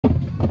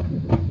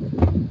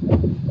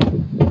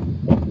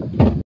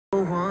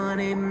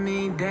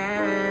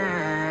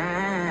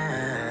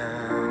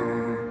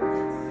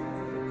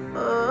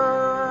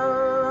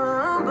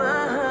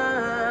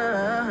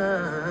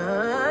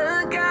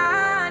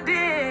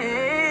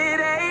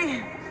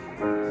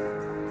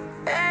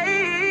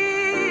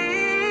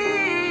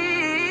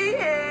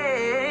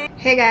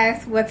Hey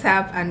guys, what's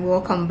up and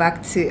welcome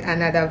back to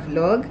another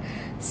vlog.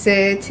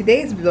 So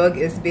today's vlog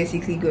is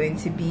basically going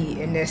to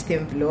be a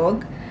nesting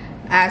vlog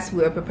as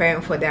we're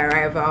preparing for the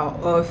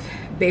arrival of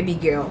baby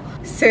girl.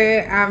 So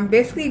I'm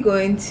basically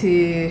going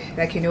to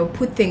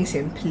put things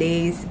in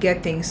place,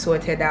 get things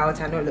sorted out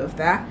and all of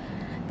that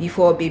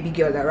before baby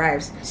girl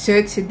arrives.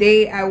 So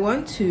today I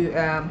want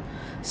to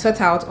sort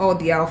out all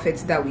the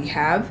outfits that we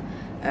have,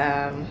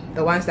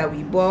 the ones that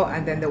we bought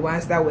and then the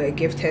ones that were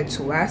gifted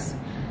to us,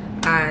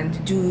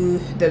 and do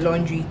the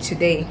laundry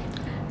today,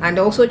 and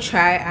also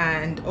try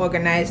and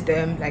organize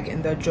them like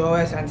in the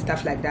drawers and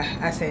stuff like that,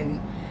 as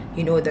in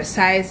the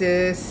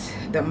sizes,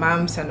 the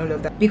mums and all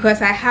of that,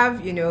 because I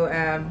have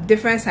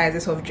different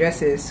sizes of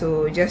dresses.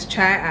 So just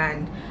try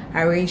and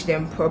arrange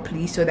them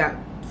properly so that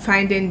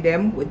finding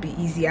them would be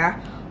easier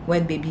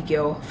when baby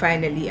girl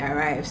finally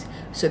arrives.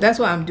 So that's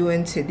what I'm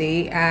doing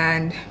today,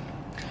 and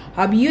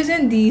I'll be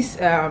using these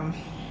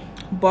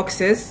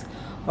boxes,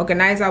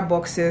 organizer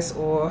boxes,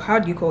 or how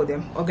do you call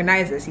them,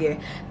 organizers, yeah,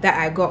 that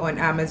I got on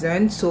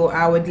Amazon. So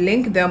I would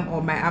link them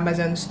on my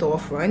Amazon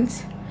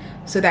storefront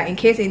so that in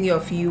case any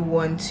of you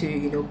want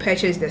to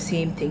purchase the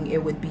same thing,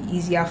 it would be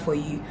easier for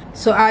you.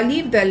 So I'll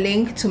leave the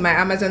link to my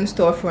Amazon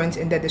storefront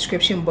in the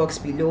description box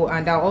below,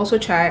 and I'll also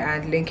try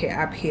and link it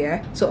up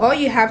here. So all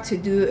you have to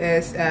do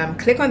is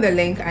click on the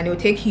link and it will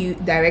take you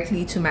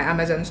directly to my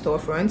Amazon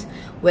storefront,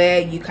 where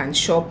you can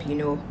shop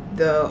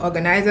the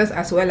organizers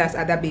as well as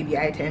other baby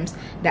items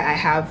that I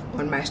have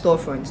on my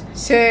storefront.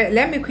 So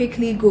let me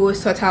quickly go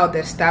sort out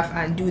the stuff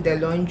and do the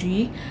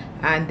laundry,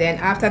 and then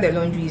after the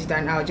laundry is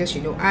done, I'll just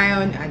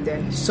iron and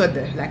then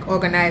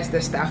organize the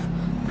stuff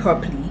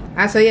properly.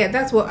 And so yeah,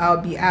 that's what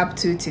I'll be up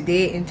to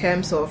today in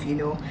terms of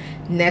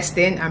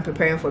nesting and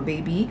preparing for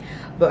baby.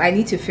 But I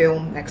need to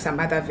film some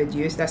other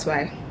videos, that's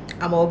why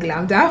I'm all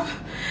glammed up.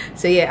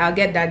 So yeah, I'll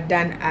get that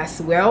done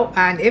as well.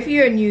 And if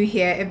you're new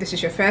here, if this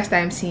is your first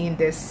time seeing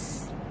this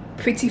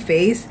pretty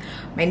face,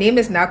 my name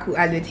is Naku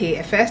Alute,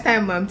 a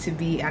first-time mom to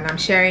be, and I'm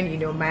sharing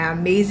my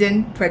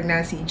amazing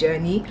pregnancy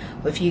journey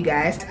with you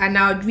guys. And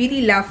I would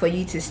really love for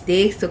you to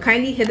stay, so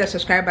kindly hit the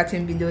subscribe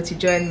button below to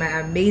join my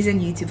amazing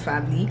YouTube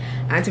family.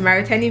 And to my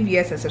returning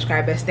viewers and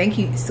subscribers, thank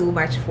you so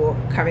much for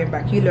coming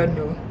back. You don't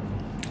know,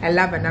 I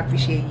love and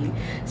appreciate you.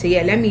 So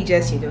yeah, let me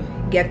just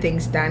get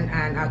things done,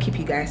 and I'll keep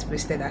you guys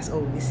posted as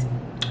always.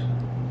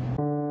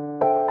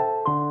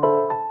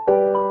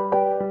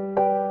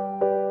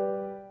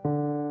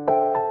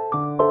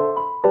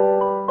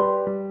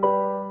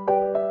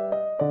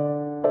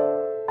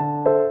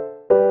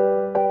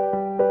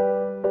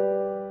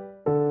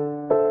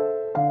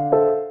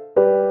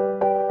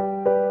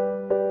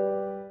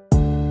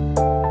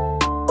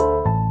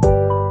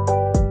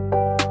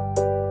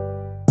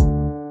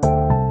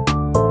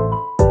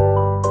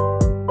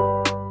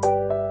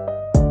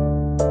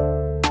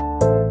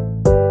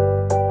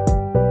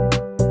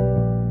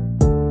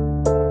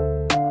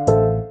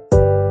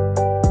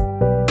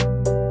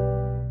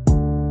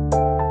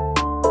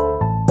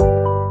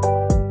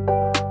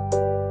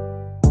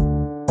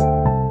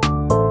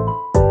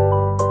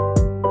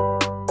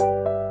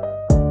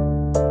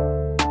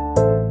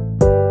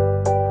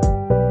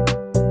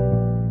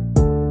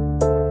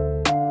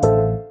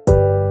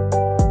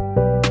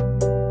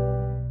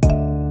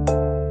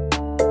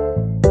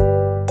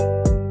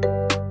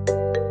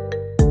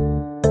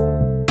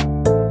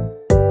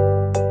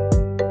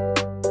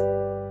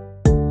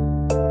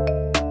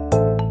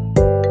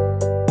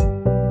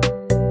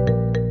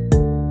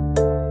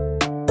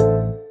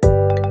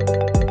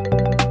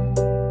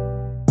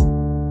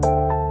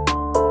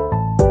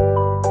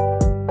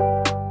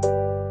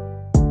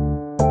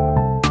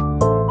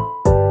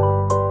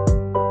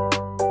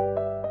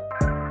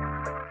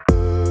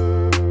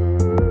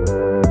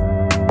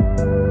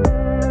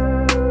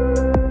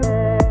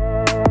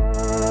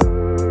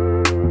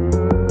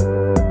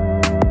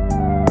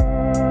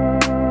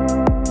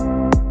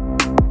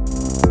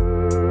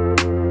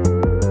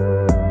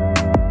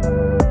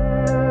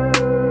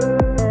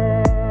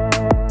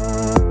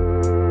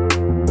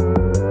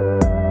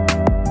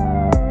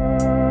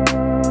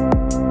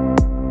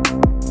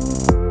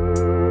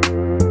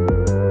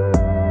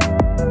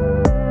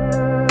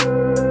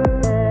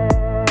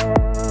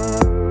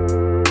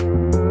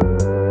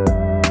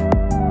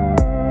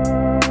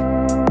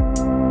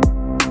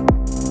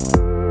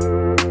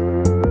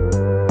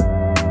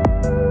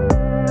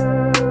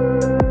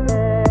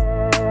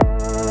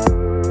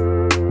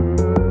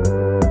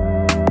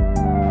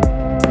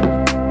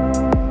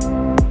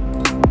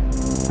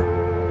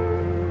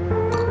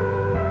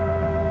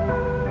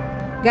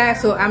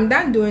 Guys, so I'm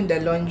done doing the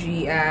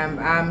laundry.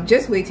 I'm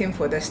just waiting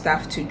for the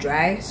stuff to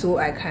dry so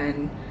I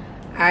can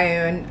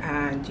iron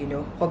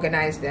and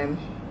organize them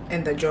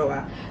in the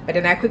drawer. But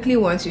then I quickly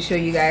want to show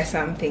you guys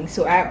something.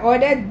 So I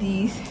ordered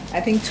these I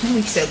think 2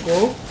 weeks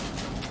ago,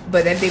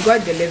 but then they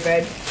got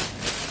delivered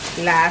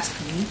last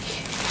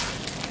week.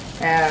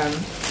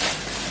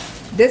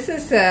 This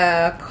is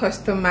a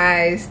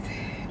customized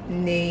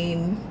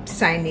name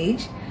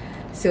signage.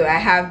 So I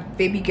have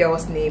baby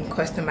girl's name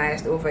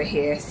customized over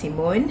here,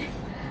 Simone,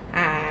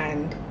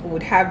 and and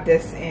would have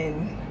this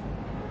in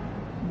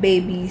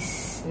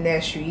baby's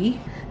nursery.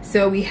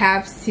 So we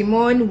have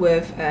Simone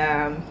with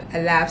a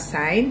love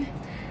sign.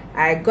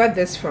 I got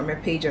this from a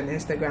page on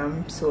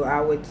Instagram, so I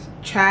would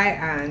try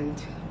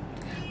and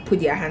put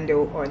their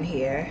handle on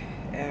here.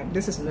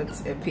 This is not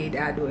a paid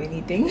ad or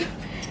anything.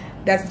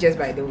 That's just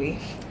by the way.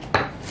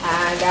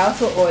 And I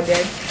also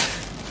ordered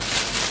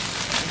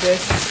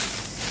this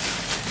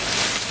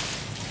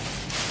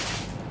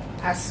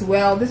as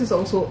well. This is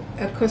also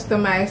a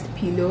customized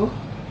pillow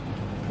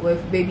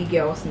with baby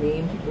girl's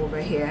name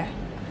over here.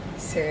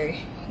 So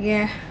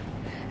yeah,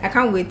 I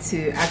can't wait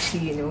to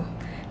actually, you know,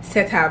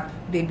 set up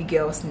baby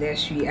girl's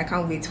nursery. I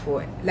can't wait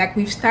for, like,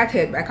 we've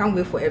started, but I can't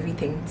wait for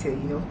everything to, you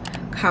know,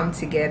 come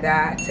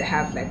together to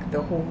have like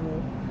the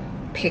whole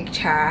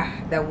picture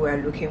that we're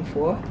looking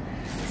for.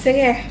 So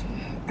yeah,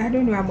 I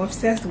don't know, I'm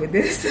obsessed with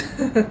this.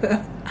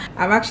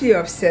 I'm actually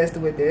obsessed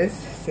with this.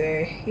 So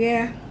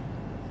yeah,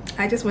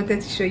 I just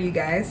wanted to show you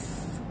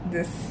guys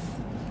this.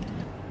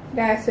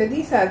 Guys, so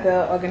these are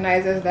the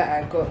organizers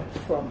that I got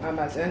from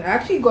Amazon. I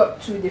actually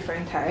got two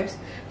different types.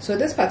 So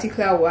this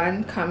particular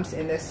one comes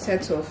in a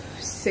set of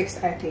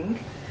 6, I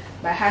think,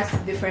 but has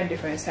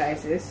different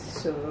sizes.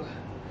 So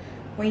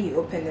when you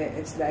open it,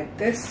 it's like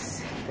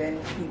this, then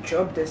you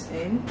drop this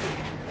in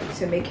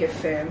to make it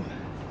firm.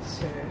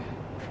 So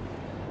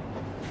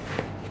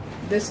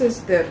this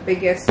is the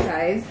biggest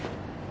size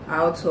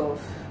out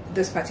of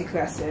this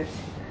particular set,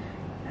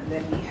 and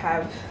then we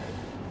have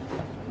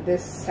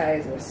this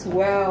size as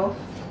well,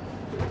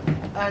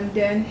 and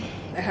then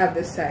I have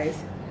this size.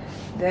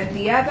 Then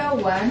the other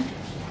one,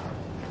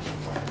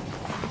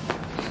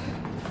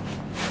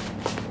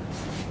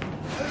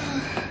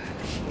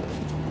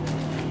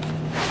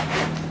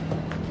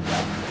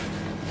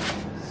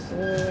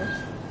 so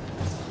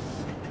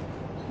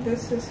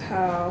this is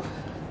how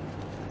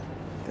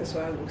this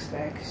one looks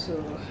like.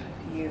 So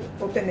you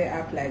open it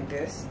up like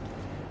this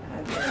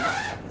and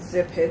then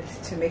zip it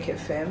to make it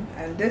firm,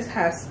 and this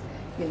has,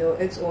 you know,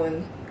 its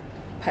own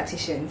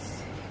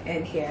partitions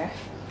in here.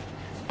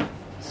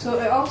 So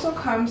it also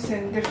comes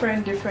in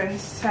different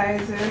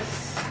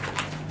sizes.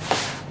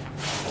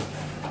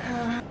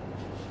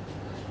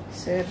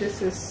 So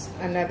this is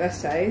another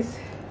size.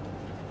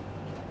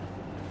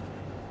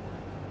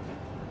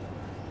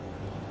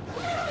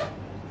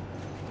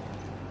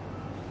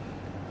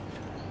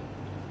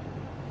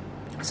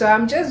 So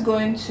I'm just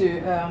going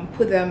to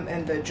put them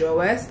in the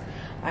drawers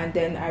and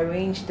then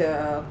arrange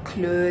the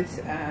clothes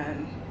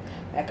and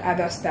like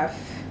other stuff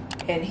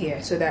in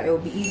here so that it will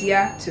be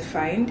easier to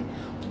find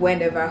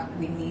whenever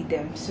we need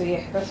them. So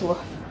yeah, that's what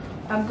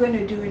I'm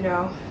gonna do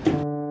now.